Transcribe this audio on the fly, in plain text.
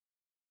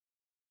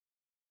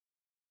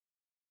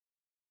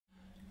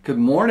Good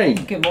morning.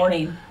 Good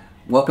morning.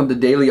 Welcome to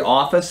Daily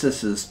Office.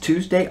 This is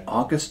Tuesday,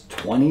 August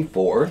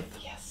 24th.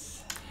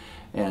 Yes.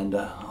 And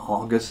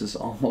August is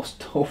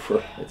almost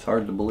over. It's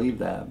hard to believe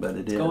that, but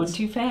it is. Going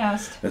too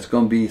fast. It's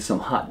going to be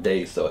some hot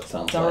days, though, it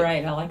sounds It's like. all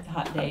right. I like the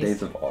hot days. Hot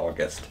days of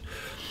August.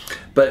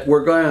 But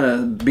we're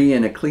going to be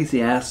in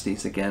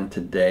Ecclesiastes again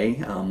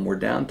today. We're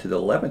down to the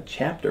 11th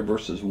chapter,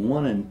 verses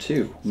 1 and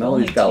 2.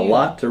 Melody's got a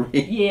lot to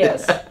read.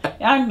 Yes.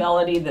 I'm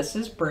Melody. This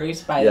is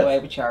Bruce, by the Yes. way,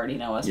 which you already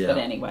know us. Yeah. But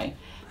anyway,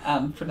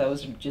 for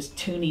those who are just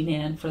tuning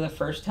in for the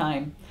first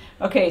time.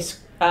 Okay,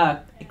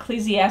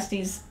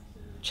 Ecclesiastes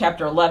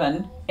chapter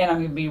 11, and I'm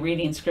going to be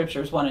reading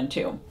scriptures 1 and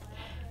 2.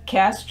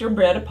 Cast your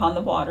bread upon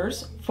the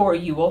waters, for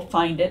you will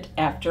find it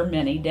after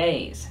many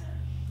days.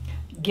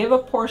 Give a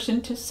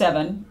portion to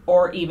 7,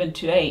 or even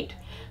to 8,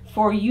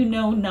 for you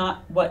know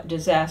not what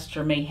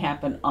disaster may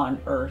happen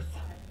on earth.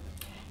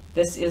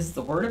 This is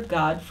the word of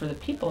God for the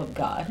people of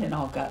God, and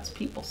all God's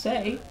people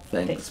say,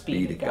 Thanks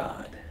be to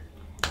God.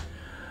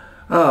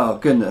 Oh,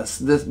 goodness.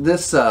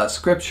 This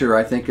scripture,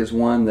 I think, is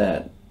one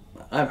that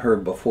I've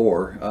heard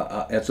before.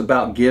 It's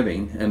about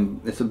giving, and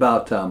it's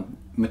about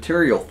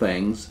material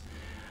things.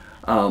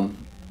 And,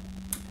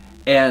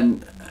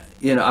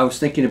 you know, I was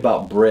thinking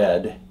about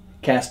bread,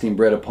 casting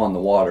bread upon the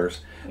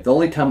waters. The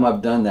only time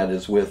I've done that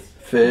is with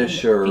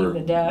fish or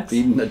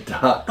feeding the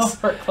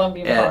ducks. Or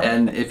Columbia Park.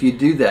 And if you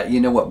do that,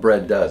 you know what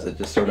bread does. It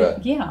just sort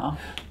of Yeah.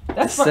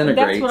 That's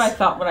disintegrates. what I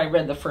thought when I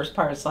read the first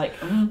part. It's like,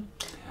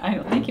 I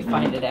don't think you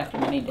find it after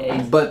many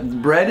days.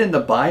 But bread in the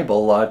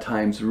Bible a lot of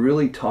times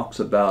really talks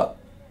about,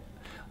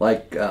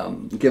 like,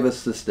 give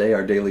us this day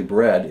our daily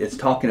bread. It's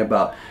talking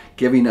about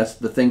giving us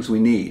the things we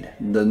need,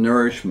 the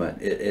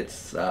nourishment.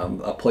 It's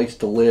a place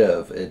to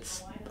live.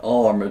 It's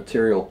all our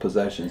material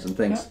possessions and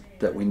things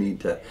that we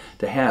need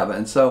to have.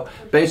 And so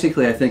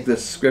basically I think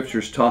this scripture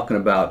is talking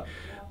about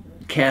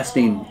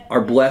casting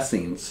our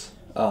blessings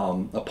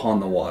upon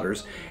the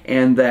waters,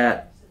 and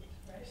that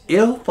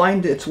it'll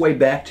find its way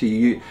back to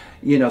you.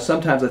 You know,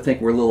 sometimes I think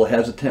we're a little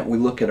hesitant. We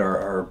look at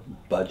our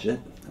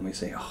budget and we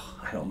say, oh,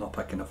 I don't know if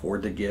I can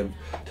afford to give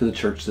to the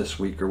church this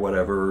week or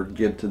whatever, or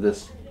give to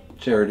this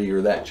charity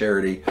or that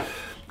charity.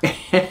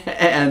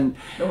 And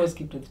always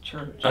give to the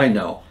church. I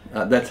know.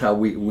 That's how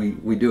we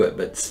do it.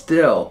 But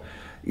still,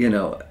 you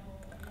know,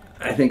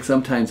 I think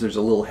sometimes there's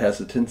a little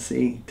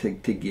hesitancy to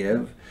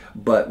give.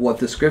 But what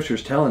the scripture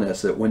is telling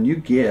us, that when you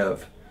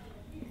give,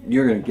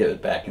 you're going to get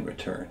it back in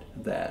return.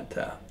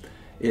 That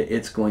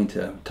it's going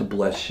to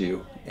bless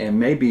you. And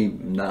maybe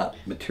not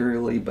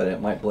materially, but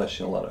it might bless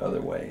you in a lot of other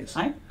ways.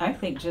 I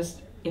think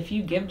just if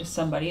you give to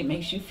somebody, it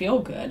makes you feel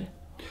good.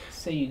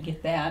 So you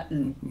get that,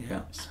 and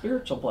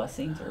spiritual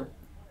blessings are...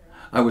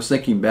 I was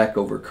thinking back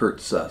over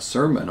Kurt's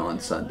sermon on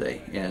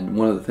Sunday, and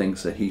one of the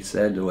things that he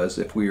said was,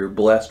 if we are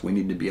blessed, we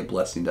need to be a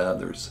blessing to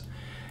others.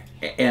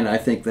 And I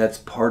think that's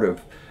part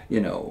of, you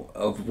know,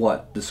 of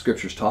what the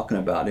scripture's talking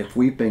about. If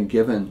we've been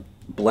given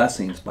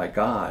blessings by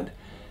God,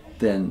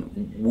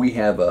 then we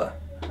have a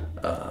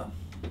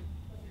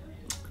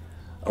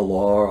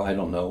law, I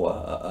don't know,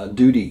 a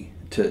duty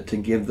to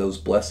give those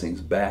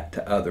blessings back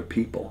to other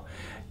people.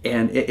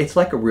 And it's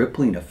like a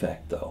rippling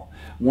effect, though.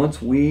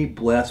 Once we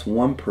bless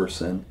one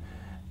person,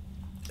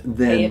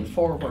 then pay it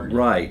forward.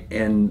 Right,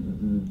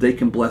 and they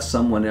can bless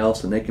someone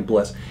else, and they can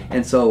bless,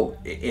 and so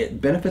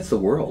it benefits the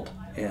world.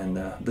 And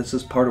this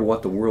is part of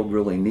what the world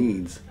really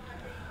needs.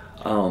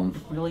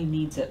 Really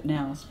needs it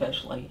now,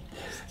 especially.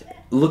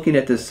 Looking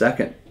at this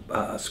second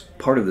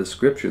part of the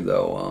scripture,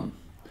 though,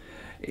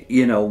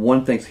 you know,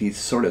 one thing he's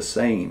sort of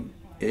saying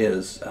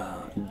is,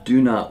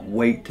 do not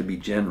wait to be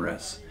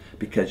generous,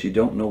 because you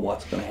don't know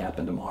what's going to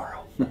happen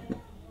tomorrow.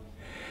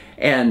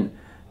 And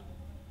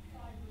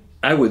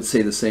I would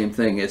say the same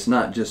thing. It's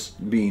not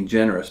just being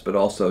generous, but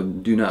also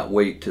do not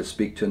wait to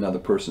speak to another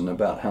person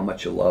about how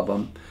much you love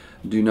them.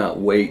 Do not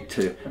wait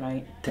to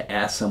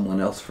ask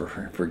someone else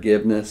for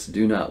forgiveness.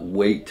 Do not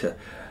wait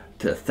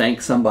to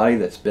thank somebody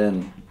that's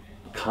been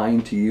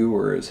kind to you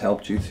or has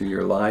helped you through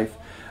your life,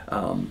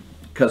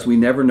 because we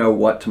never know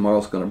what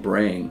tomorrow's going to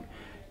bring.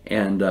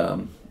 And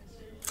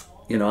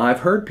you know, I've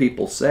heard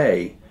people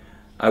say,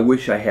 I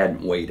wish I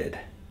hadn't waited.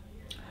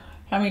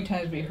 How many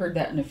times have we heard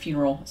that in a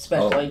funeral,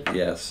 especially? Oh,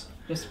 yes.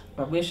 Just,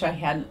 I wish I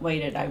hadn't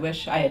waited. I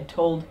wish I had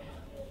told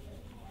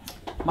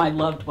my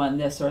loved one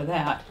this or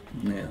that.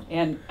 Yeah.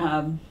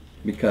 And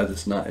because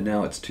it's not,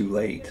 now it's too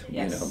late.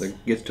 Yes. You know,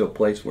 it gets to a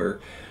place where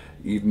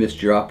you've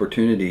missed your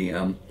opportunity.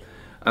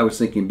 I was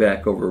thinking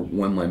back over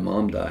when my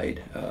mom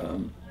died.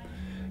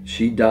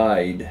 She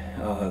died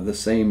the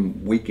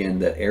same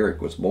weekend that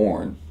Eric was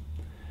born.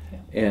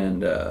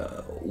 And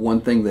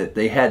one thing that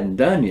they hadn't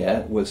done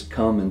yet was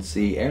come and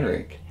see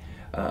Eric.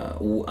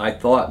 I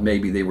thought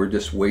maybe they were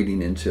just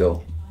waiting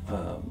until,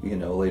 you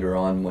know, later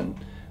on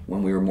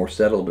when we were more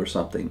settled or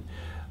something.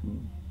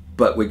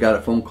 But we got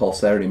a phone call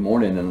Saturday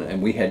morning,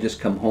 and we had just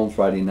come home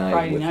Friday night.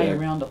 Friday night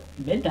around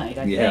midnight,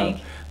 I think. Yeah,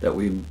 that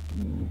we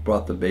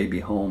brought the baby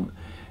home.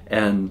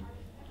 And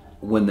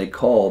when they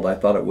called, I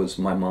thought it was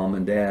my mom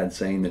and dad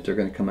saying that they're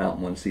going to come out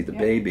and want to see the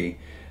baby.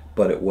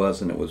 but it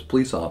wasn't. It was a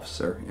police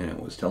officer, and it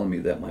was telling me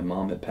that my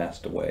mom had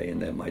passed away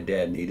and that my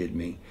dad needed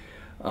me.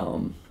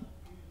 Um,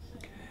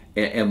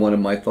 and one of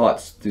my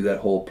thoughts through that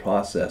whole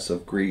process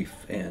of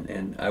grief,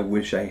 and I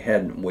wish I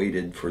hadn't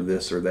waited for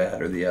this or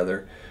that or the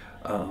other.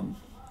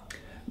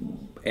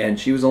 And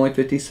she was only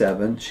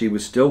 57. She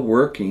was still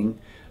working.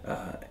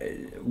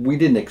 We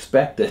didn't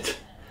expect it.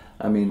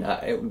 I mean,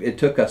 it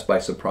took us by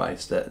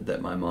surprise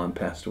that my mom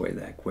passed away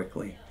that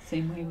quickly.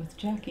 Same way with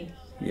Jackie.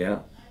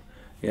 Yeah,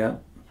 yeah.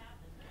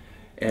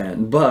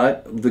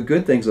 But the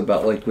good things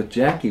about, like with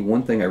Jackie,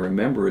 one thing I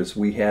remember is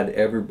we had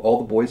all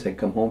the boys had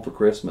come home for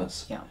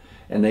Christmas. Yeah.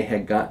 And they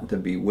had gotten to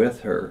be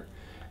with her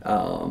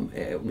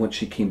when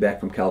she came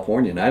back from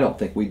California. And I don't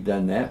think we'd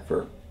done that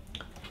for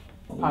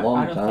a long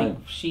I don't time.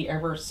 think she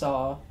ever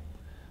saw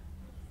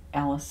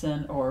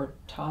Allison or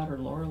Todd or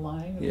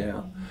Lorelai.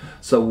 Yeah.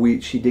 So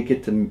she did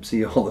get to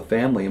see all the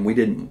family, and we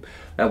didn't.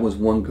 That was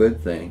one good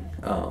thing.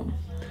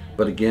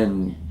 But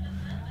again,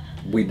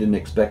 we didn't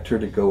expect her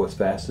to go as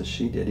fast as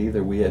she did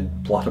either. We had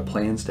a lot of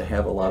plans to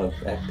have a lot of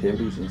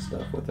activities and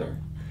stuff with her.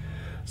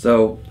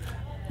 So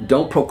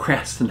don't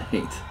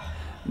procrastinate.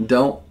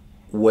 Don't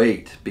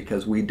wait,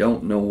 because we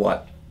don't know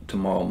what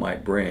tomorrow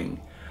might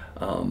bring.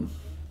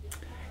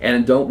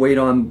 And don't wait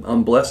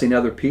on blessing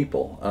other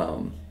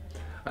people.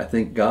 I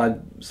think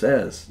God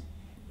says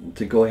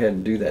to go ahead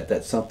and do that.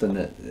 That's something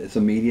that is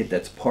immediate.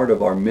 That's part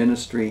of our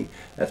ministry.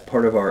 That's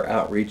part of our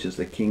outreach as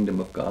the kingdom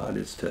of God,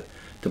 is to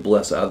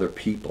bless other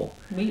people.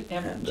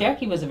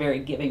 Jackie was a very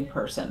giving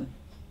person.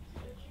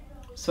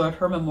 So at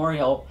her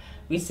memorial,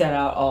 we set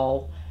out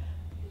all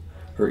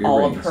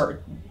of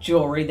her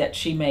jewelry that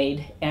she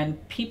made,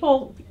 and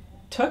people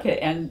took it.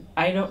 And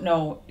I don't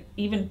know,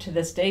 even to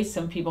this day,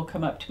 some people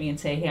come up to me and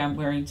say, hey, I'm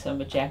wearing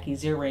some of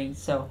Jackie's earrings.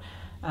 So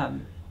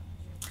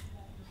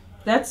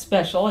that's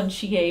special. And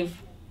she gave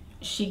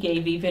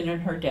even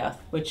in her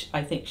death, which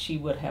I think she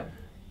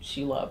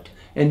loved.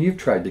 And you've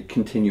tried to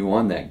continue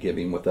on that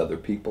giving with other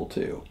people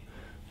too,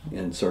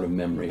 in sort of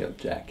memory of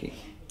Jackie.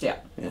 Yeah.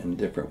 In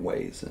different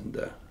ways,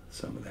 and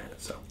some of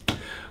that. So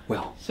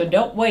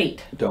don't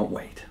wait. Don't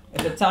wait.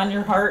 If it's on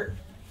your heart,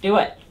 do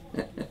it.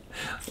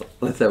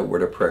 Let's have a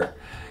word of prayer.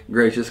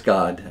 Gracious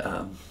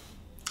God,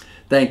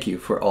 thank you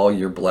for all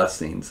your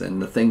blessings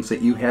and the things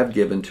that you have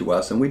given to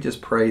us. And we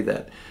just pray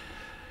that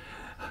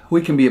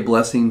we can be a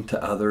blessing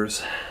to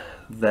others,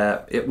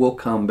 that it will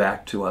come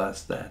back to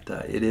us, that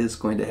it is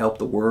going to help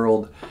the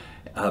world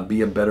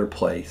be a better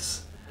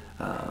place.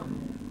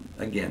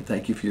 Again,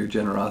 thank you for your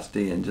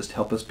generosity, and just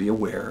help us be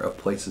aware of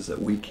places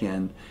that we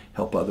can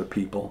help other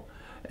people,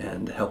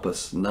 and help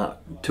us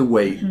not to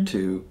wait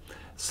to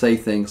say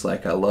things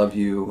like I love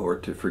you, or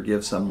to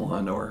forgive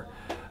someone, or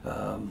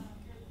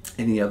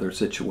any other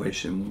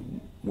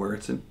situation where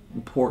it's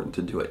important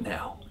to do it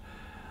now.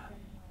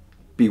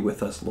 Be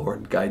with us,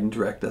 Lord. Guide and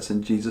direct us.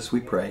 In Jesus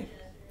we pray.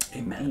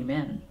 Amen.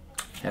 Amen.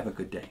 Have a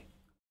good day.